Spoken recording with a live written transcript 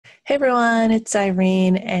Hey everyone, it's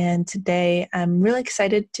Irene, and today I'm really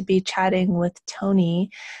excited to be chatting with Toni.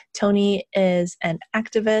 Toni is an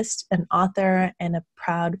activist, an author, and a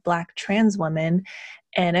proud Black trans woman.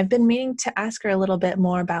 And I've been meaning to ask her a little bit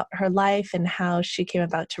more about her life and how she came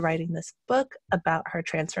about to writing this book about her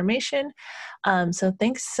transformation. So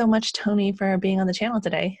thanks so much, Toni, for being on the channel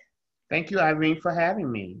today. Thank you, Irene, for having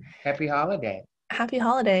me. Happy holiday. Happy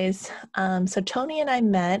holidays. So Toni and I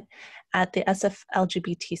met at the SF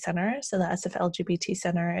LGBT Center. So the SF LGBT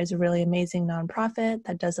Center is a really amazing nonprofit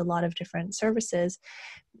that does a lot of different services.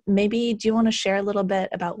 Maybe do you want to share a little bit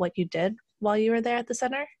about what you did while you were there at the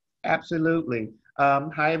center? Absolutely.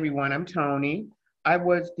 Hi, everyone. I'm Toni. I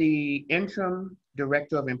was the Interim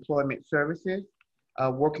Director of Employment Services,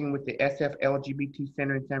 working with the SF LGBT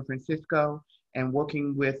Center in San Francisco and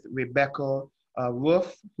working with Rebecca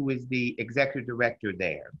Roof, who is the Executive Director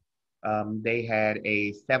there. They had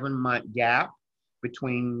a 7-month gap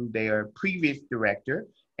between their previous director,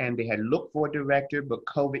 and they had looked for a director, but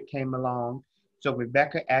COVID came along. So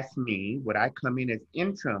Rebecca asked me, would I come in as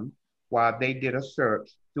interim while they did a search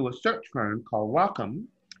through a search firm called Rockham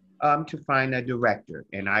to find a director.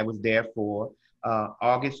 And I was there for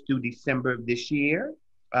August through December of this year.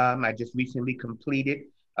 I just recently completed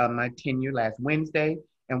my tenure last Wednesday.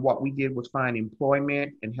 And what we did was find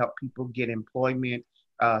employment and help people get employment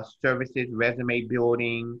services, resume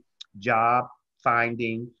building, job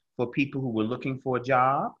finding for people who were looking for a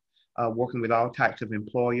job, working with all types of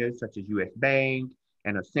employers such as US Bank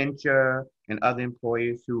and Accenture and other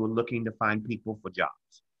employers who were looking to find people for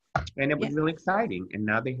jobs. And it was Yeah. really exciting. And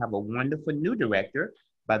now they have a wonderful new director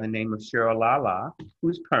by the name of Cheryl Lala,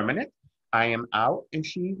 who's permanent. I am out and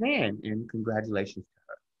she's in, and congratulations.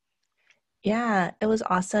 Yeah, it was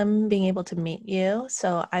awesome being able to meet you.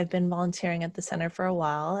 So I've been volunteering at the center for a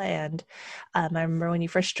while, and I remember when you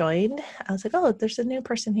first joined, I was like, "Oh, there's a new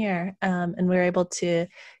person here," and we were able to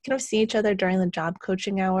kind of see each other during the job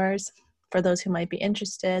coaching hours. For those who might be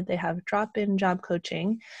interested, they have drop-in job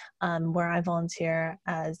coaching, where I volunteer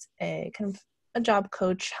as a kind of a job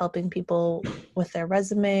coach, helping people with their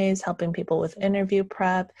resumes, helping people with interview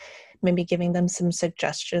prep, maybe giving them some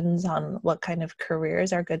suggestions on what kind of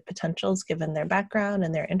careers are good potentials given their background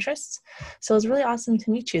and their interests. So it was really awesome to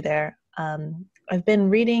meet you there. I've been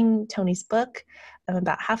reading Toni's book. I'm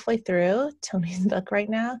about halfway through Toni's book right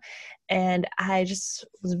now, and I just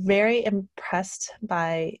was very impressed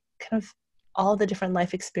by kind of all the different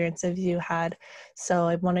life experiences you had. So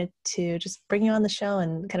I wanted to just bring you on the show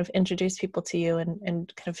and kind of introduce people to you and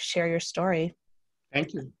kind of share your story.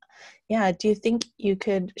 Thank you. Yeah, do you think you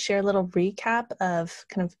could share a little recap of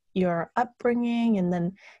kind of your upbringing and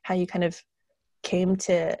then how you kind of came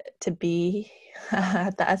to be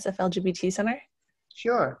at the SF LGBT Center?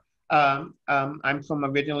 Sure. I'm from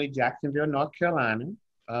originally Jacksonville, North Carolina.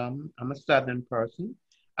 I'm a Southern person.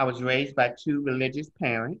 I was raised by two religious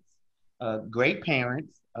parents, great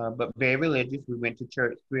parents, but very religious. We went to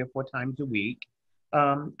church 3 or 4 times a week.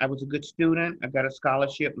 I was a good student. I got a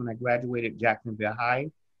scholarship when I graduated Jacksonville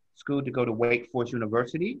High School to go to Wake Forest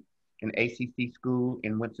University, an ACC school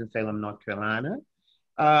in Winston-Salem, North Carolina.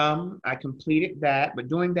 I completed that, but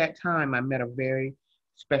during that time, I met a very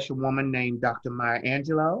special woman named Dr. Maya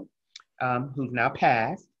Angelou, who's now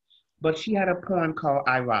passed, but she had a poem called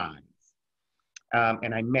I Rise,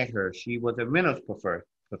 and I met her. She was a Reynolds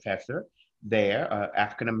professor there,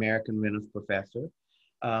 African-American Reynolds professor,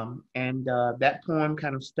 and that poem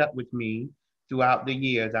kind of stuck with me throughout the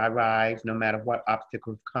years. I rise, no matter what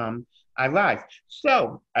obstacles come, I rise.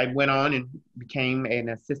 So I went on and became an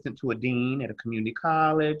assistant to a dean at a community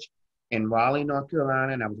college in Raleigh, North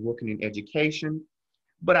Carolina, and I was working in education,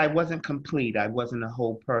 but I wasn't complete. I wasn't a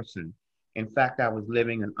whole person. In fact, I was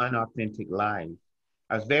living an unauthentic life.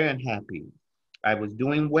 I was very unhappy. I was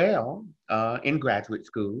doing well in graduate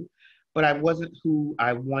school, but I wasn't who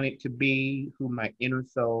I wanted to be, who my inner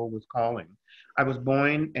soul was calling. I was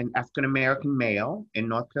born an African-American male in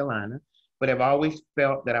North Carolina, but I've always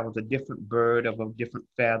felt that I was a different bird of a different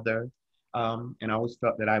feather, and I always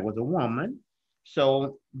felt that I was a woman.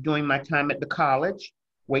 So during my time at the college,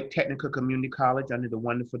 Wake Technical Community College under the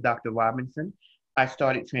wonderful Dr. Robinson, I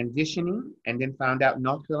started transitioning and then found out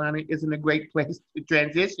North Carolina isn't a great place to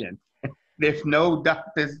transition. There's no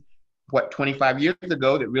doctors, 25 years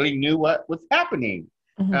ago that really knew what was happening.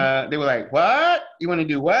 Mm-hmm. They were like, what? You want to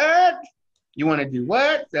do what? You want to do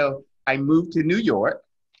what? So I moved to New York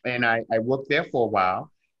and I worked there for a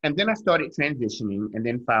while. And then I started transitioning and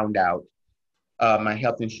then found out my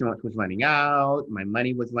health insurance was running out. My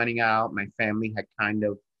money was running out. My family had kind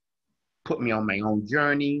of put me on my own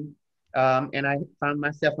journey. And I found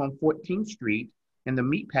myself on 14th Street in the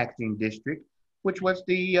meatpacking district which was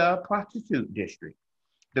the prostitute district.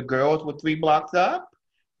 The girls were 3 blocks up,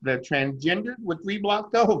 the transgenders were 3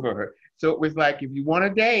 blocks over. So it was like, if you want to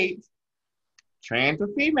date, trans or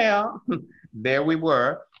female, there we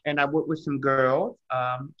were. And I worked with some girls.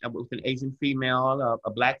 I worked with an Asian female, a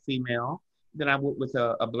black female. Then I worked with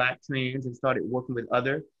a black trans and started working with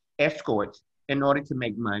other escorts in order to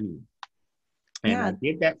make money. And I Yeah.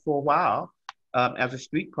 did that for a while as a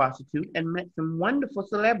street prostitute and met some wonderful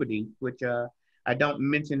celebrities, which I don't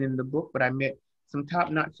mention in the book, but I met some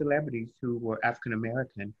top-notch celebrities who were African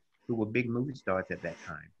American, who were big movie stars at that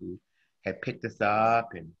time, who had picked us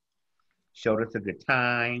up and showed us a good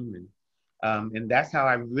time, and that's how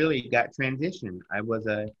I really got transitioned. I was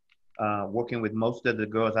working with most of the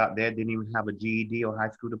girls out there didn't even have a GED or high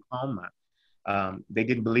school diploma. They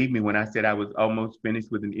didn't believe me when I said I was almost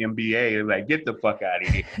finished with an MBA. They're like, get the fuck out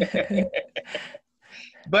of here.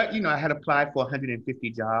 But I had applied for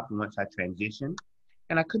 150 jobs once I transitioned,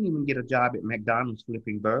 and I couldn't even get a job at McDonald's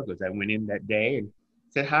flipping burgers. I went in that day and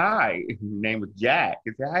said hi. His name was Jack.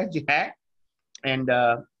 I said, hi, Jack. And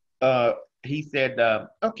he said,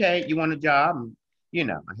 okay, you want a job?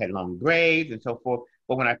 And, I had long braids and so forth.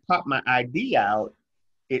 But when I popped my ID out,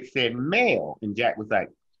 it said male. And Jack was like,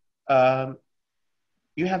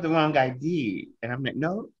 you have the wrong ID. And I'm like,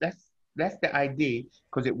 no, that's the ID,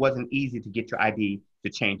 because it wasn't easy to get your ID to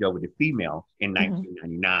change over to female in Mhm.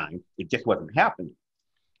 1999. It just wasn't happening.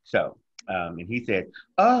 So, and he said,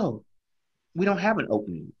 oh, we don't have an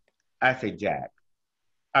opening. I said, Jack,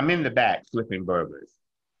 I'm in the back flipping burgers.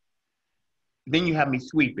 Then you have me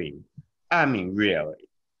sweeping. I mean, really,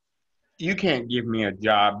 you can't give me a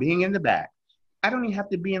job being in the back. I don't even have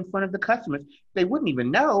to be in front of the customers. They wouldn't even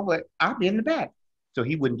know, but I'll be in the back. So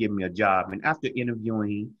he wouldn't give me a job. And after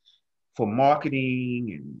interviewing for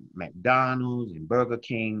marketing and McDonald's and Burger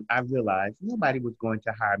King, I realized nobody was going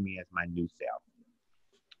to hire me as my new self.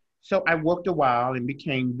 So I worked a while and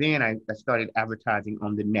I started advertising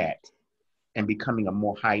on the net and becoming a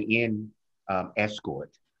more high-end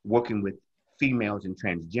escort, working with females and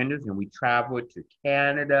transgenders. And we traveled to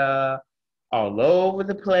Canada, all over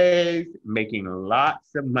the place, making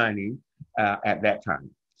lots of money at that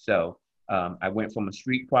time. So I went from a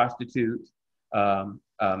street prostitute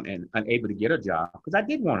and unable to get a job, because I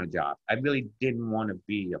did want a job. I really didn't want to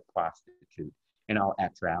be a prostitute in all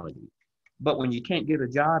actuality. But when you can't get a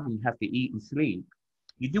job and you have to eat and sleep,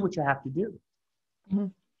 you do what you have to do.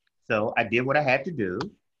 Mhm. So I did what I had to do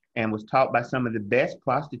and was taught by some of the best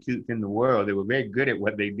prostitutes in the world. They were very good at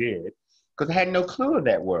what they did, because I had no clue of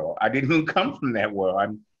that world. I didn't even come from that world.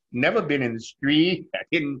 I've never been in the street. I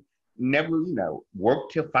didn't never, work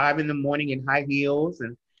till 5 in the morning in high heels.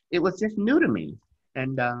 And it was just new to me.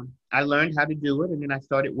 And I learned how to do it. And then I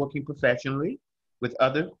started working professionally with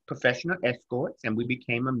other professional escorts. And we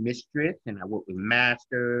became a mistress. And I worked with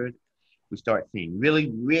masters. We started seeing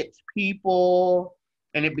really rich people.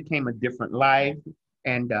 And it became a different life.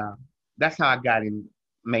 And that's how I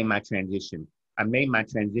made my transition. I made my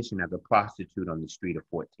transition as a prostitute on the street of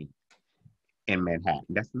 14th in Manhattan.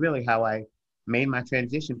 That's really how I made my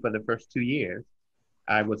transition for the first 2 years.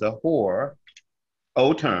 I was a whore,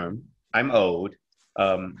 old term, I'm old.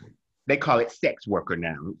 Um, they call it sex worker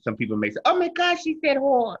now. Some people may say, oh my gosh, she said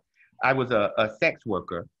whore. I was a sex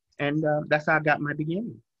worker. And that's how I got my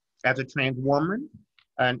beginning as a trans woman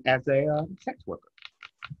and as a sex worker.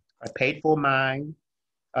 I paid for my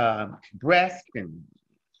breast and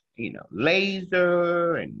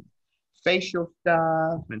laser and facial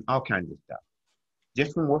stuff and all kinds of stuff,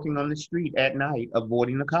 just from working on the street at night,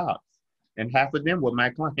 avoiding the cops. And half of them were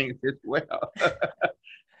my clients as well.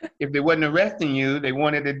 If they wasn't arresting you, they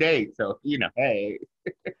wanted a date. So, hey.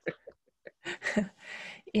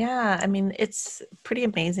 Yeah, I mean, it's pretty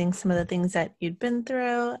amazing some of the things that you've been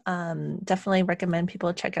through. Definitely recommend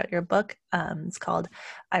people check out your book. It's called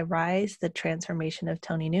I Rise, The Transformation of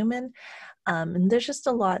Toni Newman. And there's just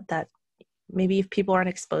a lot that maybe if people aren't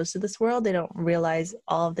exposed to this world, they don't realize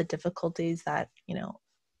all of the difficulties that,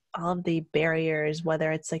 all of the barriers,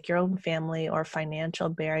 whether it's like your own family or financial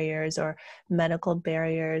barriers or medical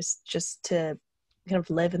barriers, just to kind of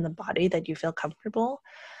live in the body that you feel comfortable.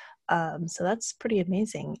 So that's pretty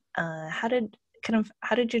amazing. How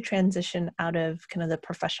did you transition out of kind of the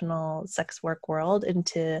professional sex work world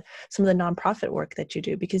into some of the nonprofit work that you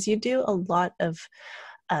do? Because you do a lot of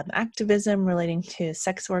activism relating to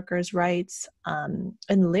sex workers' rights. And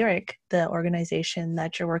Lyric, the organization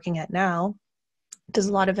that you're working at now, does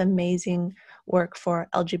a lot of amazing work for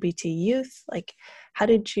LGBT youth. Like, how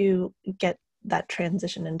did you get that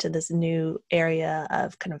transition into this new area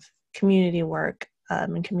of kind of community work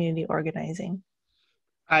and community organizing?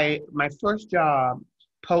 My first job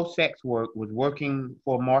post-sex work was working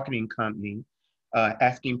for a marketing company,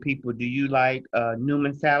 asking people, do you like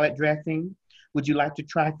Newman salad dressing? Would you like to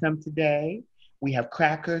try some today? We have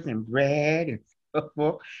crackers and bread and so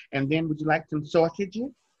forth. And then would you like some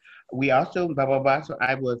sausages? We also, blah, blah, blah. So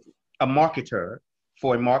I was a marketer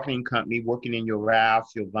for a marketing company working in your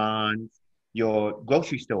Ralph's, your Vons, your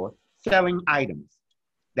grocery store, selling items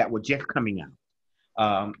that were just coming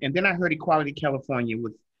out. And then I heard Equality California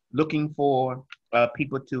was looking for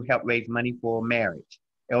people to help raise money for marriage,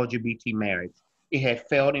 LGBT marriage. It had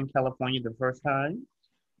failed in California the first time,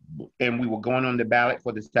 and we were going on the ballot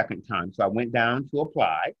for the second time. So I went down to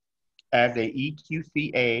apply as a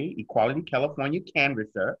EQCA, Equality California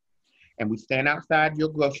canvasser, and we stand outside your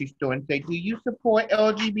grocery store and say, do you support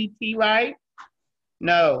LGBT rights?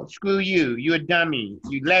 No, screw you. You're a dummy.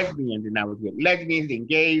 You lesbians. And I was with lesbians and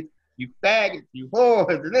gays, you faggots, you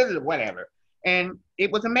whores, whatever. And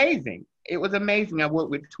it was amazing. It was amazing. I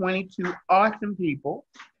worked with 22 awesome people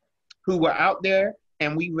who were out there,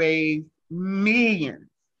 and we raised millions,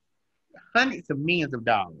 hundreds of millions of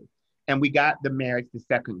dollars. And we got the marriage the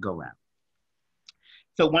second go round.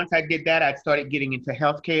 So once I did that, I started getting into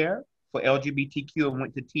healthcare for LGBTQ and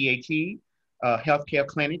went to THE healthcare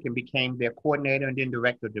clinic and became their coordinator and then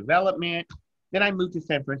director of development. Then I moved to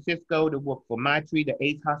San Francisco to work for Maitri, the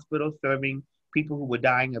AIDS hospital, serving people who were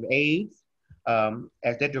dying of AIDS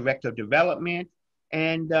as their director of development.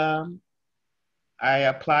 And I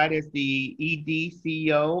applied as the ED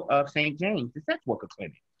CEO of St. James, the sex worker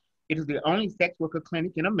clinic. It is the only sex worker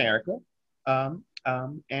clinic in America.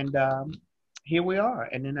 Here we are.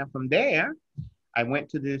 And then from there, I went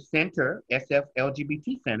to the center, SF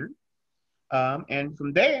LGBT Center. And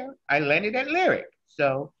from there, I landed at Lyric.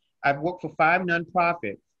 So I've worked for 5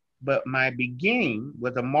 nonprofits, but my beginning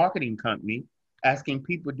was a marketing company asking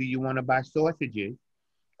people, do you want to buy sausages?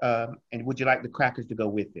 And would you like the crackers to go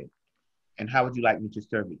with it? And how would you like me to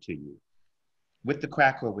serve it to you? With the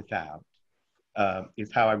cracker or without,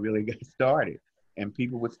 is how I really got started. And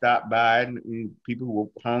people would stop by, and people who were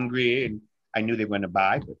hungry, and I knew they were going to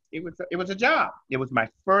buy, but it was a job. It was my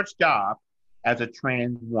first job as a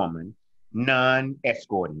trans woman,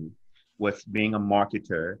 non-escorting, was being a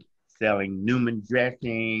marketer, selling Newman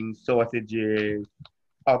dressing, sausages,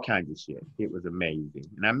 all kinds of shit. It was amazing.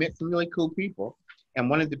 And I met some really cool people. And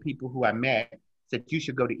one of the people who I met said, you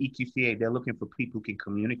should go to EQCA. They're looking for people who can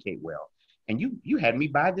communicate well. And you had me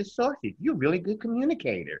buy this sausage. You're a really good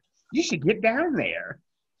communicator. You should get down there.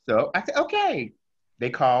 So I said, okay. They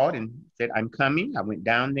called and said, I'm coming. I went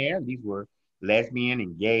down there. These were lesbian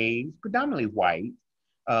and gays, predominantly white,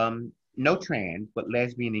 no trans, but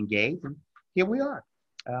lesbian and gays. And here we are.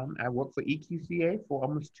 I worked for EQCA for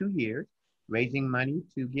almost 2 years, raising money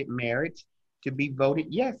to get marriage to be voted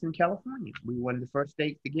yes in California. We were one of the first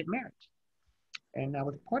states to get marriage. And I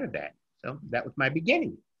was part of that. So that was my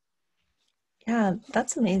beginning. Yeah,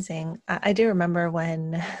 that's amazing. I do remember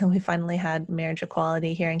when we finally had marriage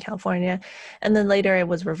equality here in California, and then later it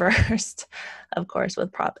was reversed, of course,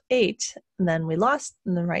 with Prop 8. And then we lost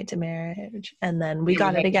the right to marriage, and then we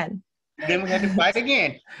got it again. Then we had to fight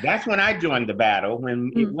again. That's when I joined the battle,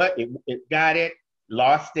 when it got it,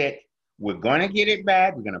 lost it. We're going to get it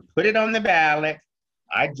back. We're going to put it on the ballot.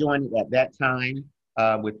 I joined it at that time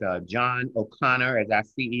with John O'Connor as our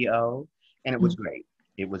CEO, and it was great.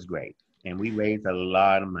 It was great. And we raised a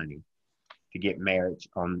lot of money to get marriage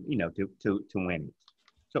on, to win it.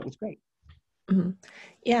 So it was great. Mm-hmm.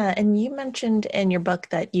 Yeah. And you mentioned in your book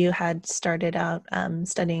that you had started out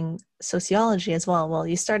studying sociology as well. Well,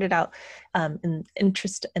 you started out in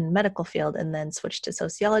interest in medical field and then switched to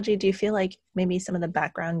sociology. Do you feel like maybe some of the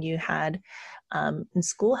background you had in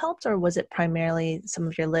school helped, or was it primarily some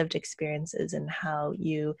of your lived experiences and how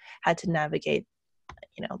you had to navigate,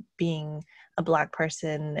 being a Black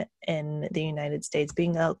person in the United States,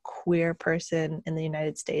 being a queer person in the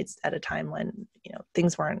United States at a time when,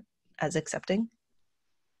 things weren't as accepting?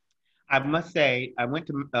 I must say, I went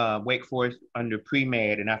to Wake Forest under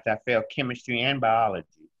pre-med, and after I failed chemistry and biology,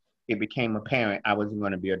 it became apparent I wasn't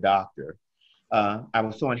going to be a doctor. I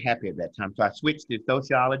was so unhappy at that time. So I switched to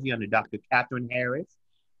sociology under Dr. Catherine Harris,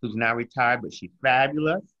 who's now retired, but she's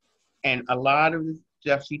fabulous. And a lot of the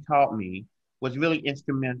stuff she taught me was really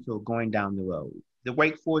instrumental going down the road. The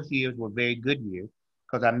Wake Forest years were very good years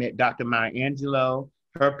because I met Dr. Maya Angelou,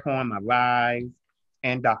 her poem, Arise,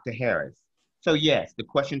 and Dr. Harris. So yes, the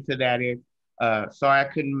question to that is, sorry I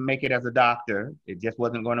couldn't make it as a doctor. It just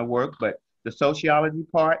wasn't going to work, but the sociology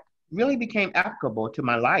part really became applicable to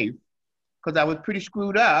my life because I was pretty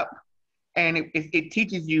screwed up, and it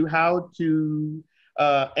teaches you how to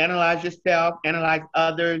analyze yourself, analyze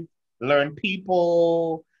others, learn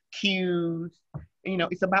people, cues,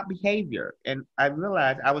 it's about behavior. And I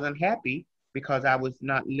realized I was unhappy because I was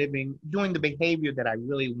not doing the behavior that I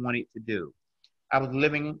really wanted to do. I was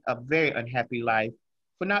living a very unhappy life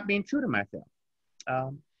for not being true to myself.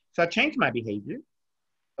 Um, so I changed my behavior,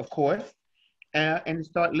 of course, and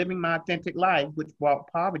start living my authentic life, which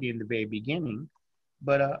brought poverty in the very beginning.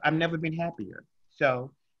 But I've never been happier.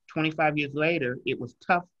 So 25 years later, it was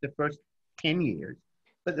tough the first 10 years,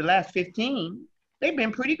 but the last 15, they've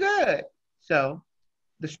been pretty good. So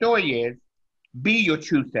the story is be your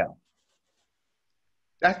true self.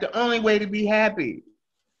 That's the only way to be happy.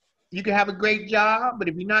 You can have a great job, but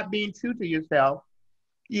if you're not being true to yourself,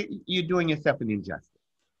 you're doing yourself an injustice.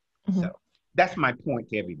 Mm-hmm. So that's my point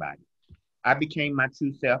to everybody. I became my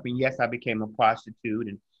true self, and yes, I became a prostitute,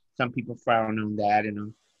 and some people frown on that, and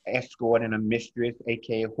an escort and a mistress,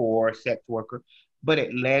 aka whore, sex worker, but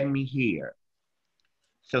it led me here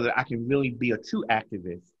so that I can really be a true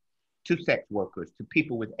activist to sex workers, to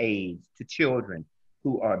people with AIDS, to children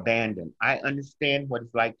who are abandoned. I understand what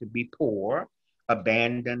it's like to be poor,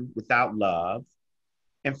 abandoned, without love,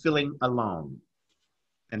 and feeling alone.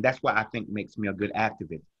 And that's what I think makes me a good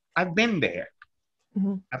activist. I've been there.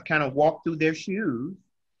 Mm-hmm. I've kind of walked through their shoes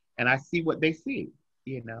and I see what they see,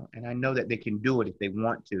 and I know that they can do it if they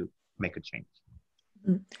want to make a change.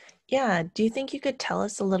 Yeah. Do you think you could tell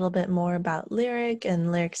us a little bit more about Lyric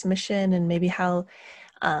and Lyric's mission, and maybe how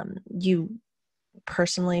you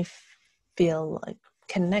personally feel like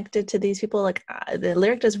connected to these people? Like the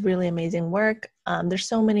Lyric does really amazing work. There's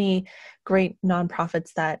so many great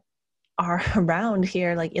nonprofits that are around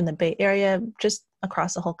here, like in the Bay Area, just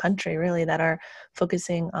across the whole country, really, that are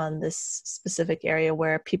focusing on this specific area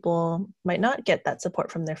where people might not get that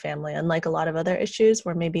support from their family. Unlike a lot of other issues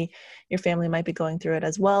where maybe your family might be going through it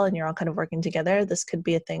as well and you're all kind of working together, this could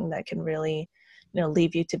be a thing that can really,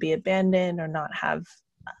 leave you to be abandoned or not have,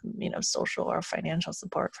 social or financial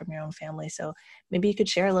support from your own family. So maybe you could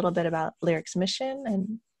share a little bit about Lyric's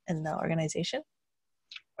mission and the organization.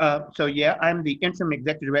 So yeah, I'm the interim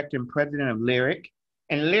executive director and president of Lyric.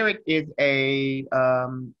 And Lyric is the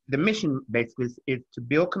mission basically is to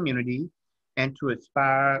build community and to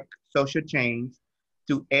inspire social change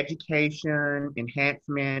through education,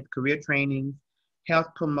 enhancement, career training, health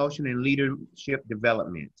promotion, and leadership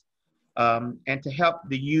development. And to help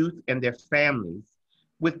the youth and their families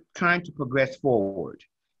with trying to progress forward.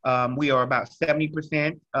 We are about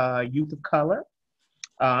 70% youth of color.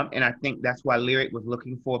 And I think that's why Lyric was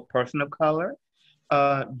looking for a person of color.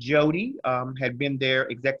 Jody had been their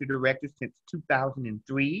executive director since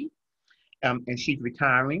 2003, and she's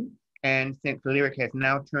retiring. And since Lyric has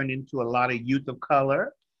now turned into a lot of youth of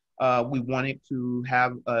color, we wanted to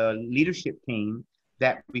have a leadership team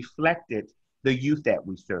that reflected the youth that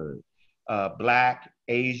we serve. Black,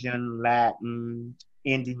 Asian, Latin,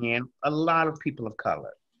 Indian, a lot of people of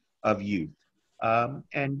color, of youth,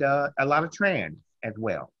 and a lot of trans as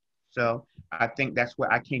well. So I think that's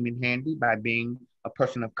where I came in handy by being a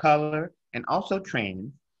person of color and also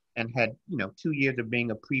trans, and had 2 years of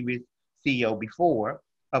being a previous CEO before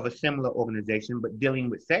of a similar organization, but dealing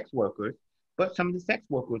with sex workers. But some of the sex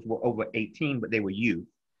workers were over 18, but they were youth.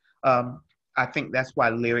 I think that's why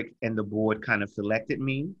Lyric and the board kind of selected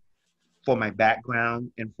me for my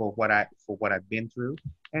background and for what I've been through.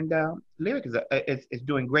 And Lyric is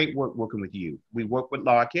doing great work working with you. We work with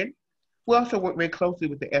Larkin. We also work very closely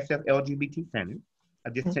with the SF LGBT Center.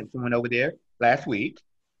 I just sent someone over there last week.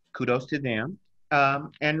 Kudos to them.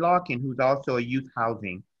 And Larkin, who's also a youth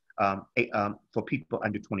housing for people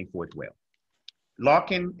under 24 as well.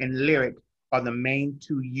 Larkin and Lyric are the main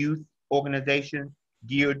two youth organizations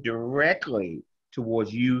geared directly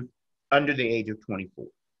towards youth under the age of 24.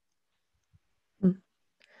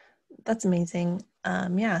 That's amazing.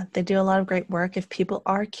 Yeah, they do a lot of great work. If people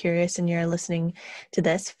are curious and you're listening to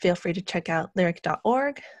this, feel free to check out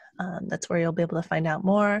lyric.org. That's where you'll be able to find out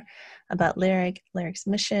more about Lyric, Lyric's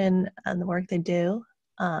mission, and the work they do.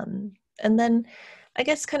 And then I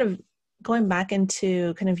guess kind of going back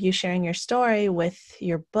into kind of you sharing your story with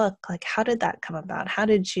your book, like how did that come about? How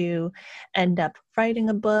did you end up writing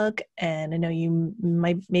a book? And I know you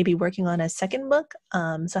might maybe working on a second book.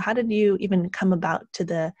 So how did you even come about to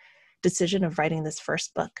the decision of writing this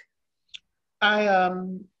first book? I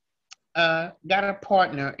got a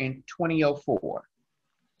partner in 2004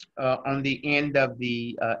 on the end of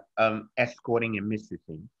the escorting and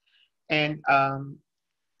mistressing. And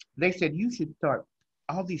they said, you should start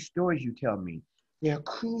all these stories you tell me. They're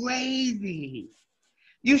crazy.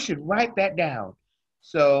 You should write that down.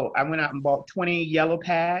 So I went out and bought 20 yellow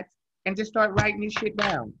pads and just started writing this shit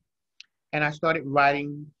down. And I started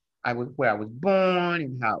writing where I was born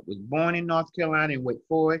and how I was born in North Carolina and Wake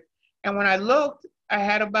Forest. And when I looked, I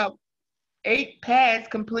had about 8 pads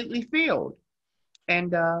completely filled.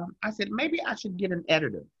 And I said, maybe I should get an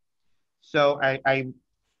editor. So I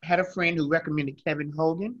had a friend who recommended Kevin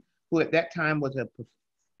Hogan, who at that time was a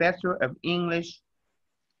professor of English,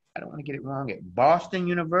 I don't want to get it wrong, at Boston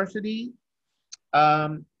University.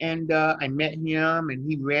 And I met him and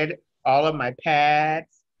he read all of my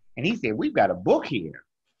pads. And he said, we've got a book here.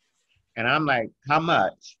 And I'm like, how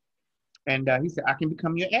much? And he said, I can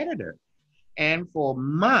become your editor. And for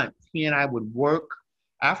months, he and I would work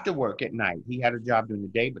after work at night. He had a job during the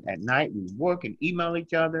day, but at night we would work and email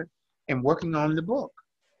each other and working on the book.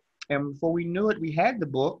 And before we knew it, we had the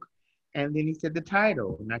book. And then he said the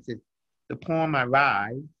title. And I said, the poem I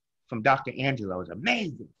Rise from Dr. Angelou is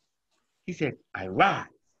amazing. He said, I Rise,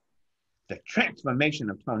 the transformation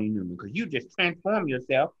of Toni Newman, because you just transform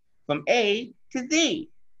yourself from A to Z.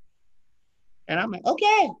 And I'm like,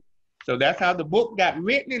 okay. So that's how the book got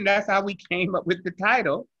written, and that's how we came up with the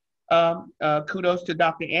title. Kudos to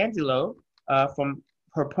Dr. Angelou from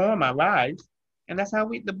her poem, I Rise. And that's how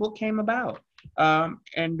the book came about.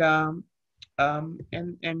 And then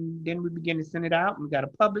we began to send it out, and we got a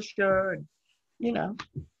publisher, and, you know,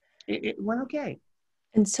 it went okay.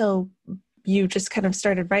 And so you just kind of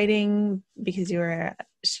started writing because you were,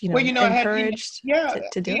 well, encouraged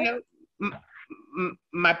to do it?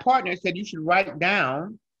 My partner said, you should write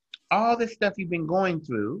down all the stuff you've been going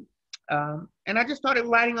through. And I just started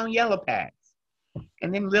writing on yellow pads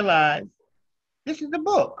and then realized this is a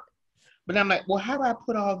book. But I'm like, well, how do I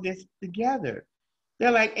put all this together? There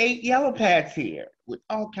are like 8 yellow pads here with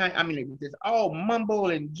all kinds, it was just all mumble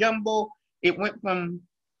and jumble. It went from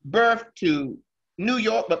birth to New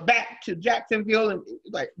York, but back to Jacksonville. And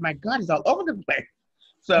like, my God, it's all over the place.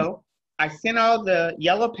 So I sent all the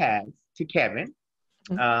yellow pads to Kevin,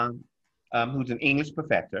 who's an English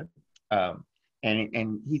professor.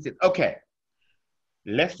 And he said, okay,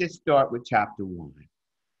 let's just start with chapter 1.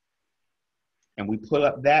 And we pull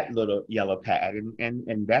up that little yellow pad,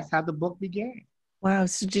 and that's how the book began. Wow.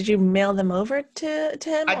 So did you mail them over to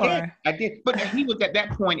him? I did. But he was at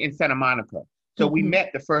that point in Santa Monica. So we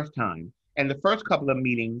met the first time. And the first couple of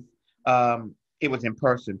meetings, it was in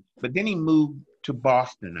person. But then he moved to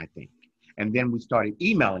Boston, I think. And then we started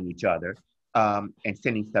emailing each other and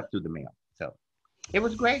sending stuff through the mail. So it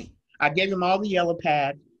was great. I gave him all the yellow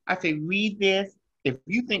pads. I said, read this. If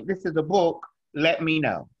you think this is a book, let me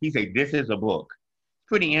know. He said, this is a book.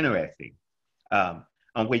 Pretty interesting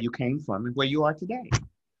on where you came from and where you are today.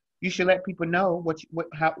 You should let people know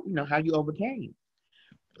how you overcame.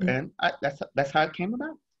 And that's how it came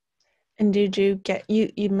about. And did you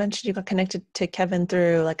you mentioned you got connected to Kevin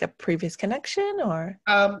through like a previous connection, or?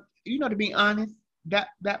 To be honest, that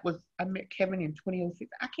was, I met Kevin in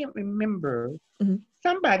 2006. I can't remember.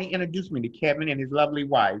 Somebody introduced me to Kevin and his lovely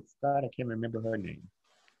wife. God, I can't remember her name.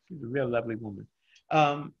 She's a real lovely woman.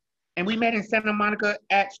 And we met in Santa Monica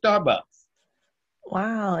at Starbucks.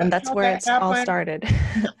 Wow, and that's where it's all started.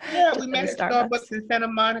 Yeah, we met at Starbucks in Santa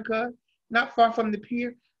Monica, not far from the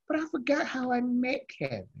pier. But I forgot how I met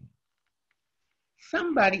Kevin.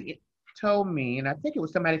 Somebody told me, and I think it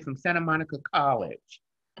was somebody from Santa Monica College,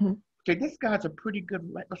 okay, this guy's a pretty good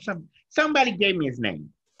writer. Somebody gave me his name.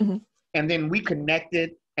 And then we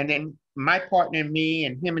connected, and then my partner and me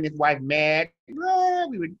and him and his wife met.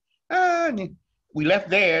 We left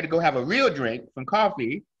there to go have a real drink, some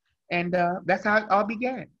coffee, and that's how it all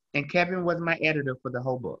began. And Kevin was my editor for the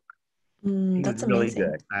whole book. He was really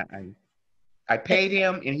good. I paid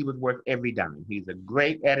him, and he was worth every dime. He's a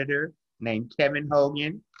great editor named Kevin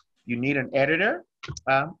Hogan. You need an editor,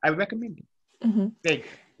 I recommend him. Thank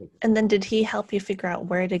you. And then did he help you figure out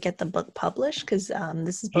where to get the book published? Because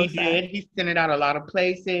this is both. He did. He sent it out a lot of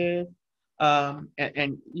places, and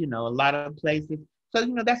a lot of places. So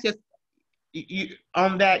that's just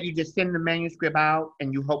on that. You just send the manuscript out,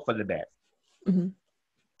 and you hope for the best.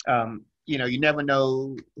 You never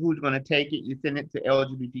know who's going to take it. You send it to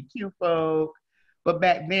LGBTQ folk, but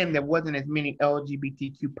back then there wasn't as many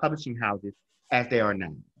LGBTQ publishing houses as there are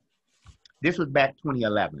now. This was back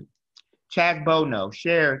 2011. Chaz Bono,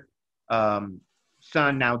 Cher's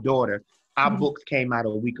son, now daughter, our books came out a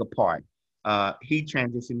week apart. He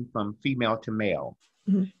transitioned from female to male,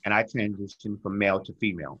 and I transitioned from male to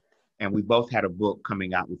female. And we both had a book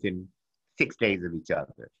coming out within 6 days of each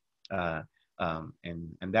other.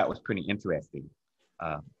 And that was pretty interesting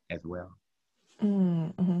as well.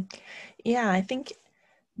 Yeah, I think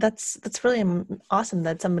that's really awesome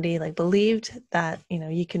that somebody believed that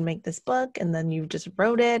you can make this book, and then you just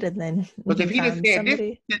wrote it, and then because if he just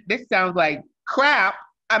said this sounds like crap,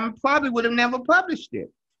 I probably would have never published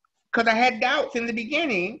it, because I had doubts in the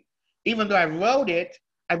beginning. Even though I wrote it,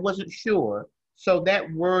 I wasn't sure. So that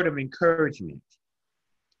word of encouragement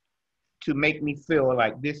to make me feel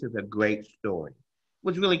like this is a great story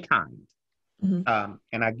was really kind. Mhm.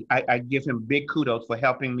 And I give him big kudos for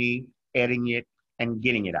helping me editing it and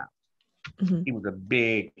getting it out. Mhm. He was a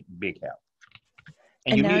big, big help.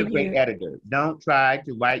 And And you now need a great you're editor. Don't try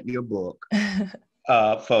to write your book,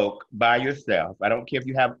 folk, by yourself. I don't care if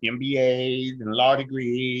you have MBAs and law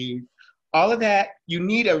degrees, all of that. You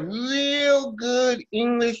need a real good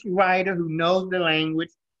English writer who knows the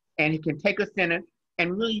language and he can take a sentence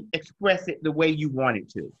and really express it the way you want it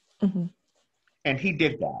to. Mhm. And he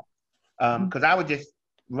did that Mhm. because I was just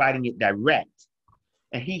writing it direct.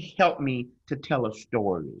 And he helped me to tell a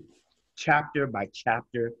story, chapter by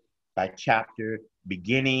chapter,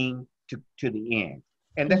 beginning to the end.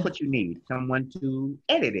 And that's Mhm. what you need, someone to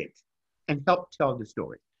edit it and help tell the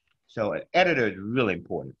story. So an editor is really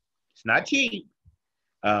important. It's not cheap,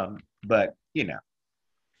 but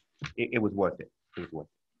it was worth it. It was worth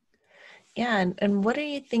Yeah, and what are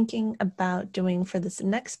you thinking about doing for this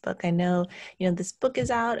next book? I know, this book is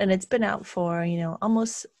out and it's been out for,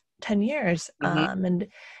 almost 10 years. it. And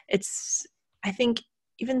it's, I think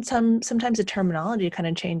even sometimes the terminology kind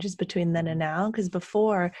of changes between then and now, because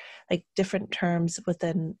before, like different terms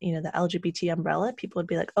within, the LGBT umbrella, people would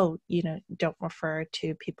be like, oh, don't refer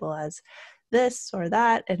to people as this or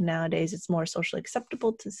that. And nowadays it's more socially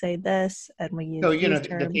acceptable to say this, and we So, use these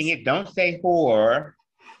the thing terms. is, don't say whore,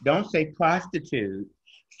 don't say prostitute,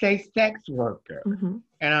 say sex worker. Mm-hmm.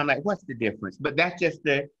 And I'm like, what's the difference? But that's just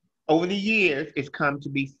over the years, it's come to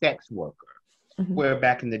be sex worker. Mm-hmm. Where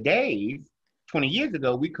back in the days, 20 years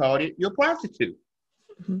ago, we called it your prostitute,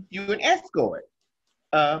 Mm-hmm. you an escort,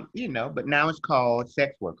 but now it's called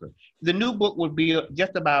sex worker. The new book will be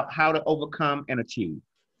just about how to overcome and achieve.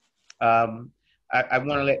 Um, I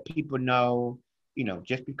want to let people know,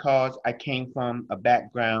 just because I came from a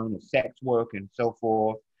background of sex work and so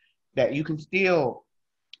forth, that you can still,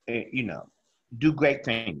 do great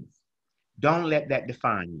things. Don't let that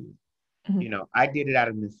define you. Mm-hmm. I did it out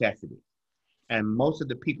of necessity. And most of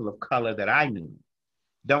the people of color that I know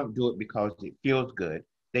don't do it because it feels good.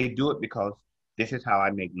 They do it because this is how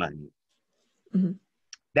I make money. Mm-hmm.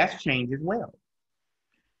 That's changed as well.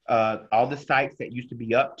 All the sites that used to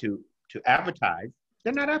be up to advertise,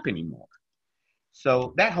 they're not up anymore.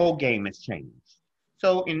 So that whole game has changed.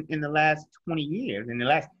 So in the last 20 years, in the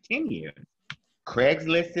last 10 years,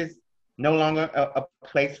 Craigslist is no longer a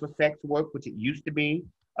place for sex work, which it used to be.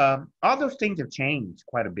 All those things have changed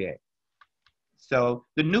quite a bit. So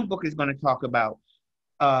the new book is going to talk about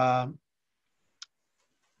uh,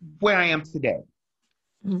 where I am today,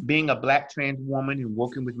 Mm-hmm. being a Black trans woman and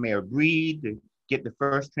working with Mayor Breed to get the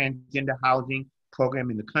first transgender housing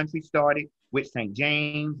program in the country started with St.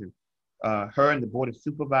 James, and her and the Board of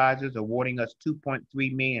Supervisors awarding us $2.3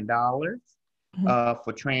 million Mm-hmm.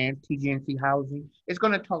 for trans TGNC housing. It's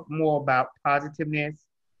going to talk more about positiveness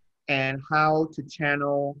and how to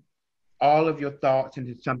channel all of your thoughts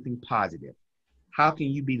into something positive. How can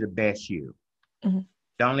you be the best you? Mm-hmm.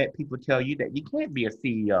 Don't let people tell you that you can't be a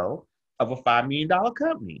CEO of a $5 million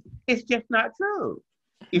company. It's just not true.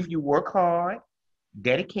 If you work hard,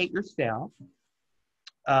 dedicate yourself,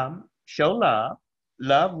 show love,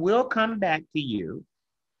 love will come back to you.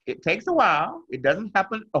 It takes a while. It doesn't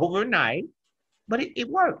happen overnight, but it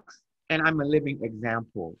works. And I'm a living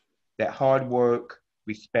example that hard work,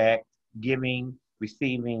 respect, giving,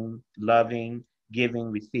 receiving, loving,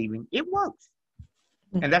 giving, receiving, it works.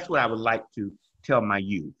 And that's what I would like to tell my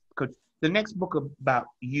youth. Because the next book about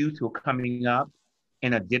youth who are coming up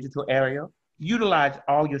in a digital area, utilize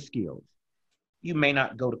all your skills. You may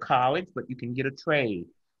not go to college, but you can get a trade.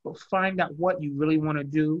 But find out what you really want to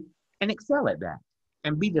do and excel at that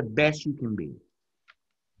and be the best you can be.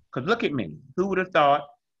 Because look at me. Who would have thought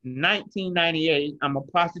 1998, I'm a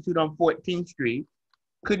prostitute on 14th Street,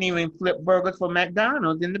 couldn't even flip burgers for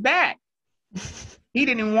McDonald's in the back. He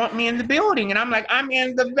didn't even want me in the building. And I'm like, I'm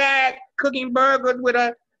in the back cooking burgers with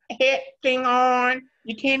a head thing on.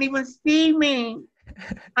 You can't even see me.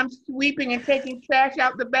 I'm sweeping and taking trash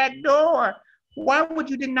out the back door. Why would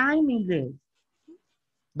you deny me this?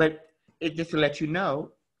 But it's just to let you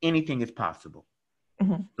know, anything is possible.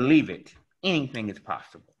 Mm-hmm. Believe it. Anything is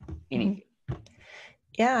possible. Mm-hmm. Anything.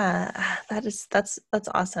 Yeah, that's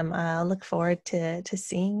awesome. I look forward to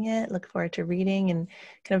seeing it. Look forward to reading and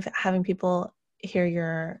kind of having people hear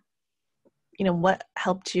your, what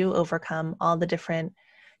helped you overcome all the different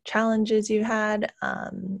challenges you had,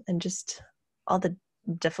 and just all the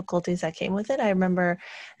difficulties that came with it. I remember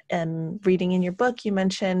reading in your book, you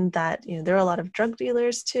mentioned that, there are a lot of drug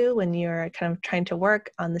dealers too when you're kind of trying to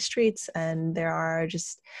work on the streets, and there are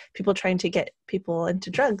just people trying to get people into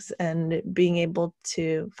drugs, and being able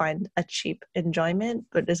to find a cheap enjoyment,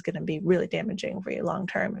 but is going to be really damaging for you long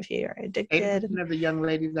term if you're addicted. 80% of the young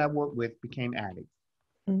ladies I work with became addicts.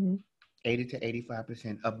 Mm-hmm. 80 to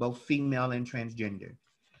 85% of both female and transgender.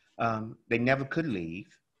 They never could leave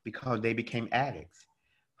because they became addicts,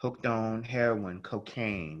 hooked on heroin,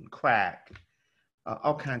 cocaine, crack,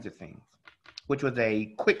 all kinds of things, which was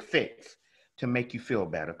a quick fix to make you feel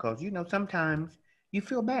better. Because, sometimes you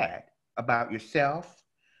feel bad about yourself,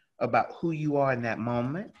 about who you are in that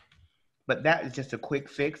moment. But that is just a quick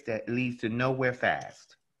fix that leads to nowhere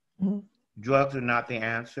fast. Mm-hmm. Drugs are not the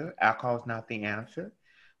answer. Alcohol is not the answer.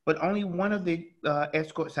 But only one of the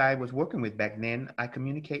escorts I was working with back then, I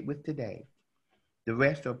communicate with today. The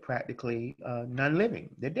rest are practically non-living.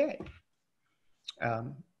 They're dead.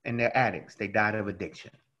 And they're addicts. They died of addiction.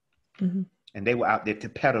 Mm-hmm. And they were out there to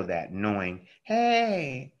peddle that, knowing,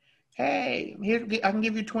 hey, here, I can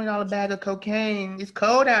give you a $20 bag of cocaine. It's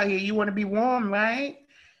cold out here. You want to be warm, right?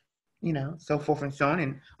 So forth and so on.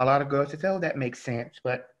 And a lot of girls say, oh, that makes sense.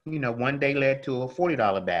 But, one day led to a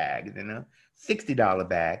 $40 bag, then a $60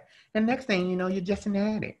 bag. And next thing you know, you're just an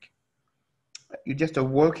addict. You're just a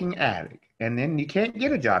working addict. And then you can't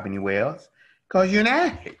get a job anywhere else because you're an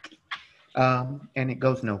addict. And it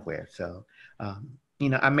goes nowhere. So,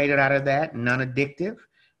 I made it out of that, non-addictive.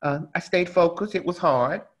 I stayed focused. It was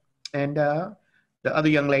hard. And the other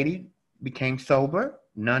young lady became sober,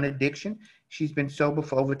 non-addiction. She's been sober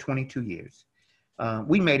for over 22 years.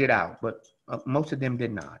 We made it out, but most of them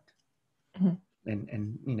did not. Mm-hmm.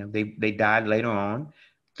 And they died later on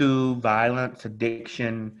through violence,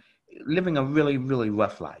 addiction, living a really, really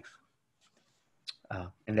rough life.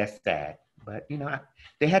 And that's sad. But,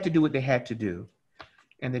 they had to do what they had to do.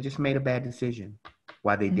 And they just made a bad decision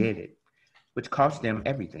while they did it, which cost them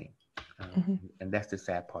everything. And that's the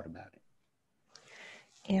sad part about it.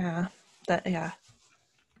 Yeah.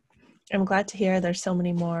 I'm glad to hear there's so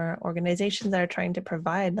many more organizations that are trying to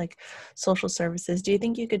provide like social services. Do you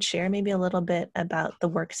think you could share maybe a little bit about the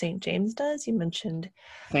work St. James does? You mentioned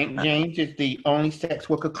St. James is the only sex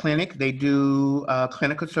worker clinic. They do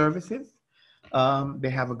clinical services. They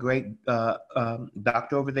have a great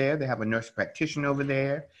doctor over there. They have a nurse practitioner over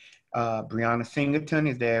there. Brianna Singleton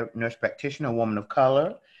is their nurse practitioner, a woman of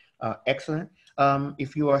color. Excellent.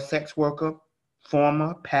 If you are a sex worker,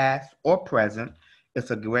 former, past, or present, it's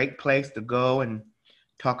a great place to go and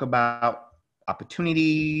talk about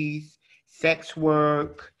opportunities, sex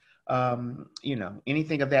work,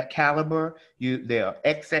 anything of that caliber. There are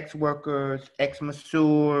ex-sex workers,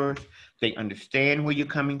 ex-masseurs. They understand where you're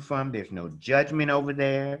coming from. There's no judgment over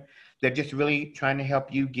there. They're just really trying to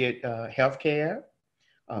help you get health care.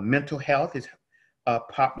 Mental health is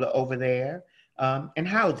popular over there, and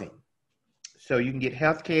housing. So you can get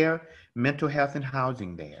health care, mental health, and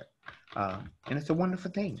housing there. And it's a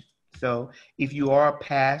wonderful thing. So if you are a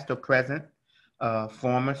past or present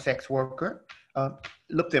former sex worker,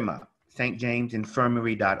 look them up,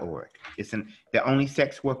 stjamesinfirmary.org. It's the only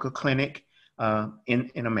sex worker clinic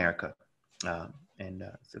in America. And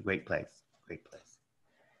it's a great place,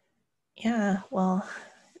 Yeah, well,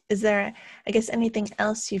 is there, I guess, anything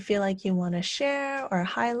else you feel like you want to share or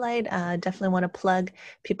highlight? Definitely want to plug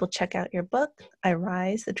people check out your book, I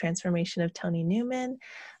Rise, The Transformation of Toni Newman.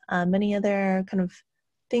 Many other kind of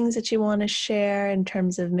things that you want to share in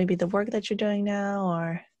terms of maybe the work that you're doing now,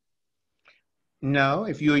 or? No,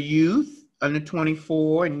 if you're a youth under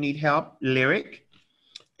 24 and need help, Lyric.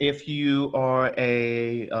 If you are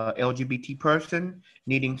a LGBT person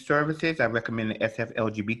needing services, I recommend the SF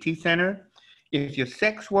LGBT Center. If you're a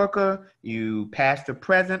sex worker, you past or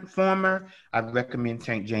present, former, I recommend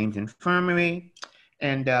St. James Infirmary.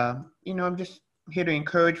 And, I'm just here to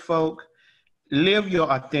encourage folk, live your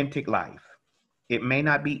authentic life. It may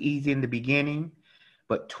not be easy in the beginning,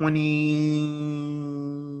 but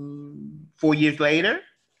 24 years later,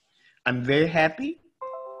 I'm very happy.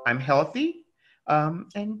 I'm healthy.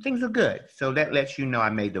 And things are good. So that lets you know I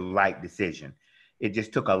made the right decision. It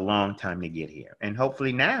just took a long time to get here. And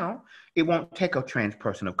hopefully now it won't take a trans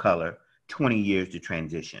person of color 20 years to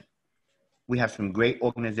transition. We have some great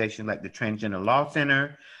organizations like the Transgender Law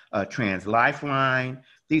Center, Trans Lifeline.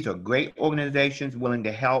 These are great organizations willing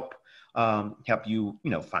to help you,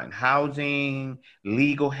 find housing,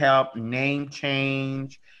 legal help, name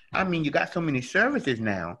change. I mean, you got so many services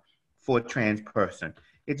now for a trans person.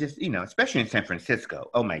 It just, especially in San Francisco,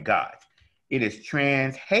 oh my God, it is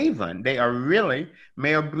trans haven. They are really,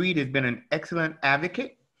 Mayor Breed has been an excellent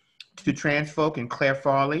advocate To trans folk and Claire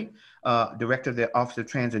Farley, Director of the Office of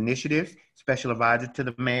Trans Initiatives, Special Advisor to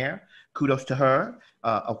the Mayor. Kudos to her,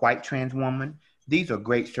 a white trans woman. These are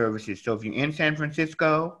great services. So if you're in San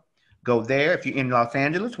Francisco, go there. If you're in Los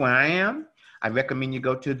Angeles, where I am, I recommend you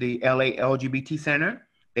go to the LA LGBT Center.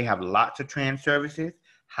 They have lots of trans services,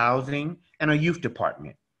 housing, and a youth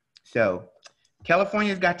department. So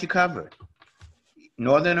California's got you covered.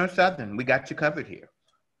 Northern or Southern, we got you covered here.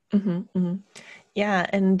 Mm-hmm, mm-hmm. Yeah,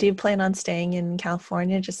 and do you plan on staying in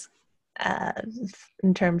California just uh,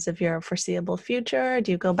 in terms of your foreseeable future?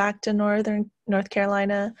 Do you go back to North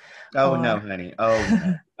Carolina? Oh, no, Or honey. Oh,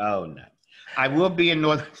 no. Oh, no. I will be in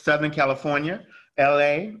Southern California,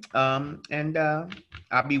 LA, and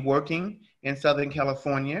I'll be working in Southern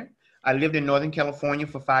California. I lived in Northern California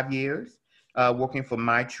for 5 years, working for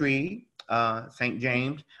Maitri, St.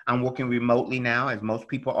 James. I'm working remotely now, as most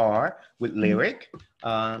people are, with Lyric.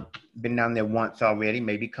 Been down there once already,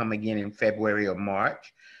 maybe come again in February or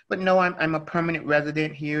March. But no, I'm a permanent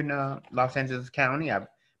resident here in Los Angeles County. I've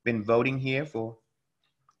been voting here for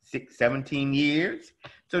 17 years.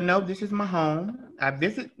 So no, this is my home. I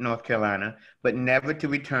visit North Carolina, but never to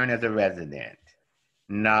return as a resident.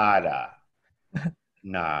 Nada.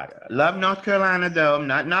 Nada. Love North Carolina though. I'm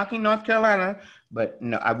not knocking North Carolina, but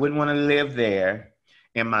no, I wouldn't want to live there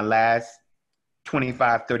in my last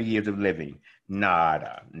 25, 30 years of living.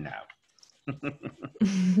 Nada. No.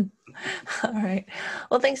 all right.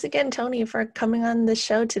 Well, thanks again, Toni, for coming on the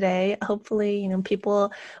show today. Hopefully,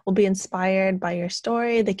 people will be inspired by your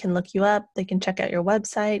story. They can look you up. They can check out your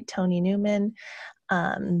website, Toni Newman.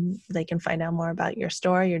 They can find out more about your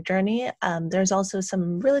story, your journey. There's also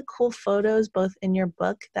some really cool photos, both in your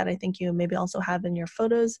book that I think you maybe also have in your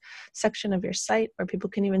photos section of your site, where people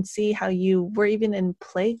can even see how you were even in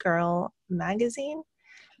Playgirl magazine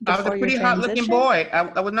I was a before your pretty hot looking transition. boy.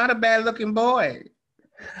 I was not a bad looking boy.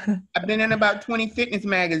 I've been in about 20 fitness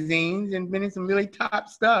magazines and been in some really top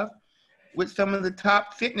stuff with some of the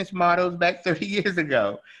top fitness models back 30 years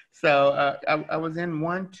ago. So I was in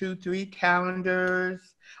 1, 2, 3 calendars,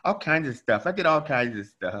 all kinds of stuff. I did all kinds of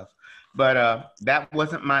stuff. But that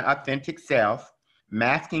wasn't my authentic self,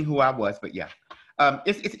 masking who I was. But yeah,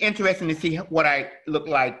 it's interesting to see what I look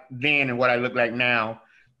like then and what I look like now.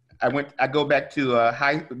 I go back to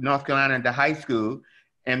North Carolina to high school,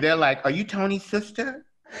 and they're like, "Are you Toni's sister?"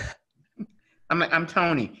 I'm like, "I'm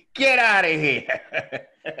Toni. Get out of here."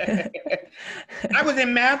 I was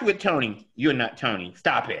in math with Toni. You're not Toni.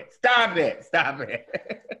 Stop it. Stop it. Stop it.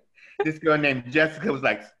 This girl named Jessica was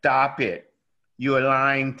like, "Stop it. You're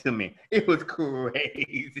lying to me." It was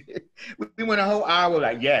crazy. We went a whole hour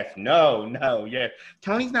like, yes, no, no, yes.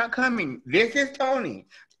 Toni's not coming. This is Toni.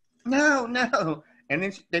 No, no. And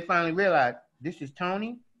then they finally realized, this is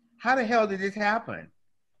Toni? How the hell did this happen?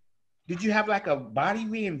 Did you have like a body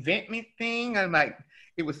reinventment thing? I'm like,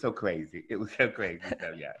 it was so crazy. It was so crazy.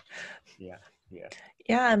 So yeah.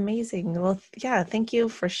 Yeah, amazing. Well, yeah, thank you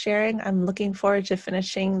for sharing. I'm looking forward to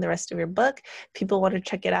finishing the rest of your book. People want to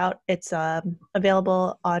check it out. It's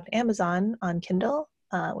available on Amazon on Kindle,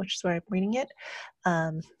 which is where I'm reading it.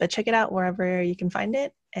 But check it out wherever you can find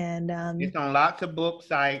it. And It's on lots of book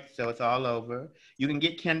sites, so it's all over. You can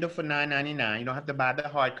get Kindle for $9.99. You don't have to buy the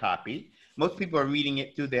hard copy. Most people are reading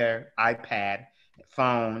it through their iPad,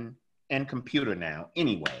 phone, and computer now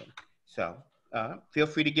anyway. So feel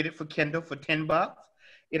free to get it for Kindle for $10.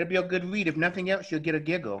 It'll be a good read. If nothing else, you'll get a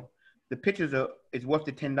giggle. The pictures is worth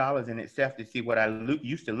the $10 in itself to see what I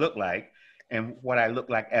used to look like and what I look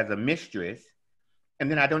like as a mistress. And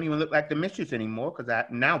then I don't even look like the mistress anymore because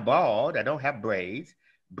I'm now bald. I don't have braids,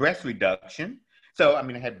 breast reduction. So, I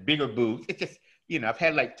mean, I had bigger boobs. It's just, I've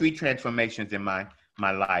had like 3 transformations in my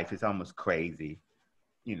life. It's almost crazy.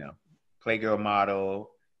 Playgirl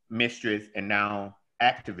model, mistress, and now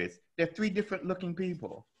activist. They're 3 different looking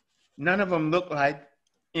people. None of them look like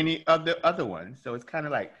any other ones. So it's kind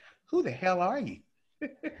of like, who the hell are you?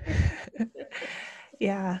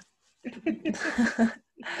 yeah.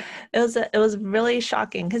 It was really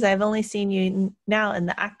shocking because I've only seen you now in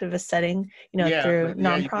the activist setting, through You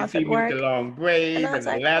can see nonprofit me with the work. long And braids I was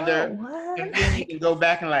and the like, oh, leather. what? And then you can go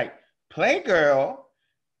back and like, Playgirl,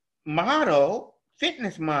 model,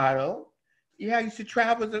 fitness model. Yeah, I used to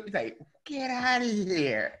travel. It's like, get out of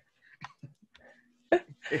here.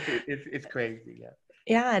 It's crazy, yeah.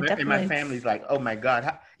 Yeah, And my definitely. family's like, oh my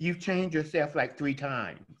God, you've changed yourself like 3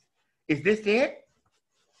 times. Is this it?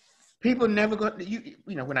 People never go,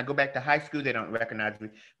 when I go back to high school, they don't recognize me.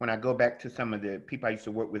 When I go back to some of the people I used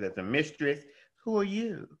to work with as a mistress, who are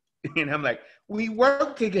you? And I'm like, we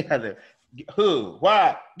work together. Who?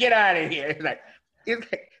 What? Get out of here. It's like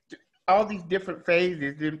all these different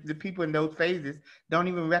phases. The people in those phases don't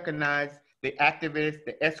even recognize the activist.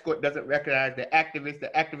 The escort doesn't recognize the activist.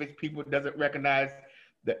 The activist people doesn't recognize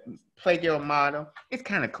the playgirl model. It's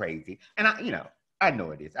kind of crazy. And I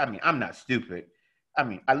know it is. I mean, I'm not stupid. I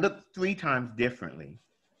mean, I look 3 times differently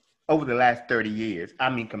over the last 30 years. I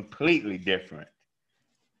mean, completely different.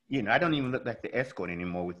 I don't even look like the escort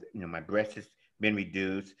anymore with, my breasts has been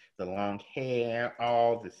reduced, the long hair,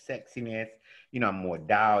 all the sexiness. I'm more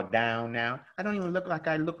dialed down now. I don't even look like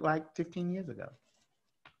I looked like 15 years ago.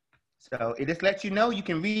 So it just lets you know you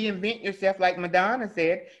can reinvent yourself, like Madonna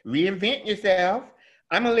said, reinvent yourself.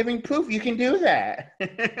 I'm a living proof you can do that.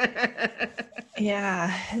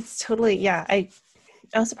 Yeah, it's totally, yeah. I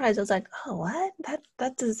was surprised. I was like, oh, what?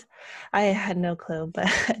 That does, I had no clue, but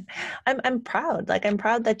I'm proud. Like, I'm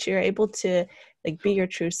proud that you're able to like be your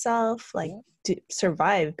true self, like to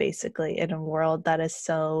survive basically in a world that is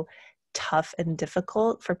so tough and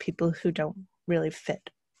difficult for people who don't really fit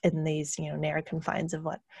in these, narrow confines of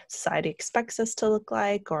what society expects us to look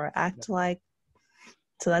like or act like.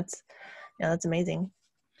 So that's amazing.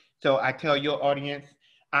 So I tell your audience,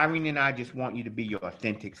 Irene and I just want you to be your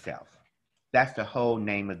authentic self. That's the whole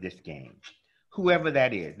name of this game. Whoever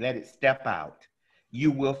that is, let it step out.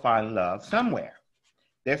 You will find love somewhere.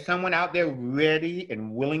 There's someone out there ready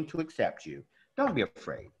and willing to accept you. Don't be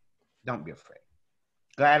afraid. Don't be afraid.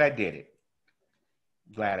 Glad I did it.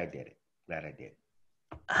 Glad I did it. Glad I did it.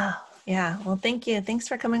 Oh, yeah. Well, thank you. Thanks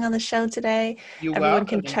for coming on the show today. You're Everyone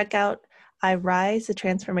can welcome. check out I Rise, the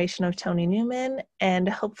Transformation of Toni Newman, and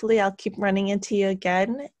hopefully I'll keep running into you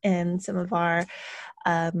again in some of our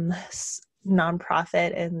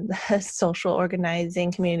nonprofit and social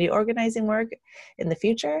organizing, community organizing work in the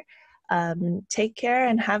future. Take care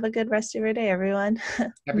and have a good rest of your day, everyone. Happy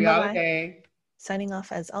Bye-bye. holiday. Signing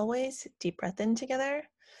off as always, deep breath in together,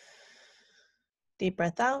 deep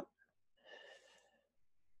breath out.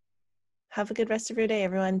 Have a good rest of your day,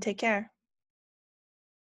 everyone. Take care.